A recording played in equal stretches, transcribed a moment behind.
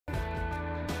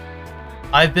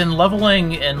I've been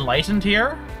leveling Enlightened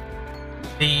here.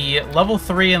 The level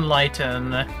 3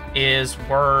 Enlighten is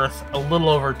worth a little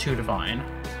over 2 Divine.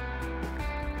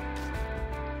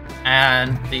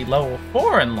 And the level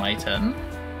 4 Enlighten...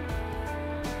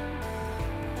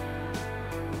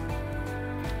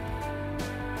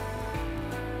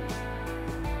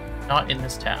 not in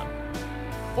this tab.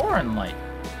 4 Enlighten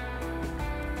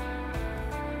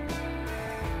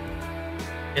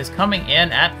is coming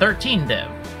in at 13 Div.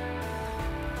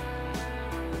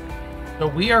 So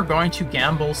we are going to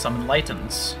gamble some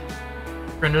Enlightens.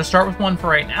 We're going to start with one for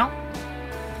right now,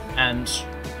 and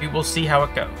we will see how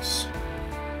it goes.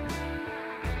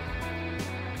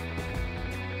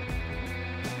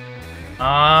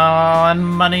 And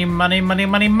money, money, money,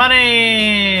 money,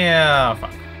 money! Oh,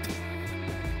 fuck.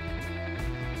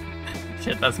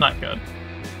 Shit, that's not good.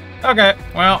 Okay,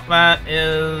 well, that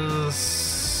is...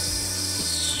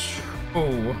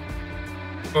 Oh.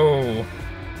 Oh.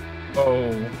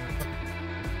 Oh.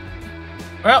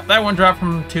 Well, that one dropped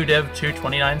from 2 Div to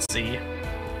 29C.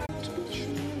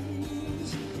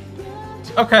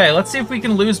 Okay, let's see if we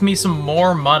can lose me some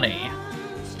more money.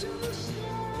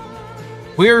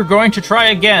 We're going to try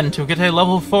again to get a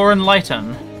level 4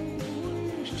 Enlighten.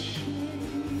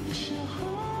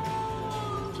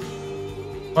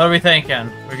 What are we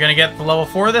thinking? We're gonna get the level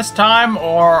 4 this time,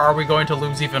 or are we going to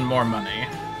lose even more money?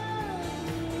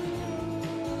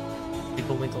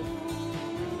 Wiggle, wiggle.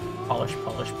 Polish,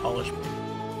 polish, polish.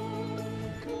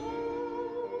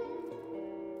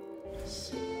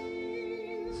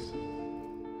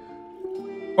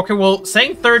 Okay, well,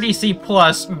 saying 30C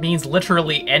plus means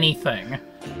literally anything,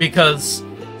 because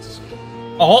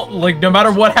no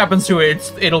matter what happens to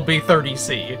it, it'll be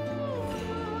 30C.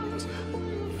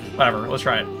 Whatever, let's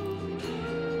try it.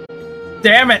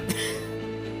 Damn it!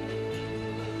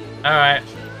 Alright.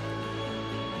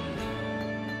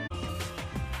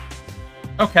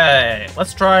 Okay,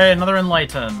 let's try another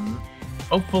Enlighten.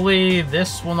 Hopefully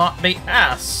this will not be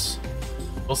ass.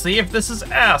 We'll see if this is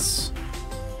ass.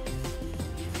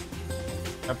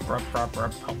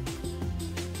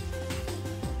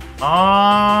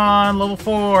 On level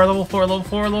 4, level 4, level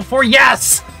 4, level 4.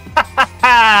 Yes!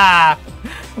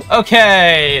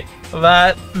 Okay,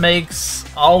 that makes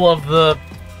all of the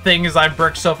things I've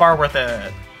bricked so far worth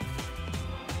it.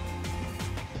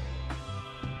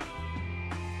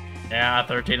 Yeah,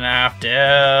 13.5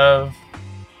 div.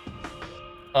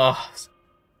 Ugh.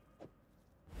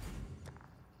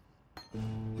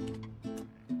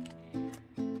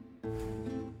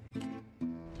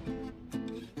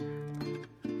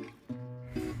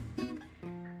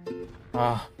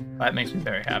 Oh, that makes me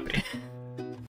very happy.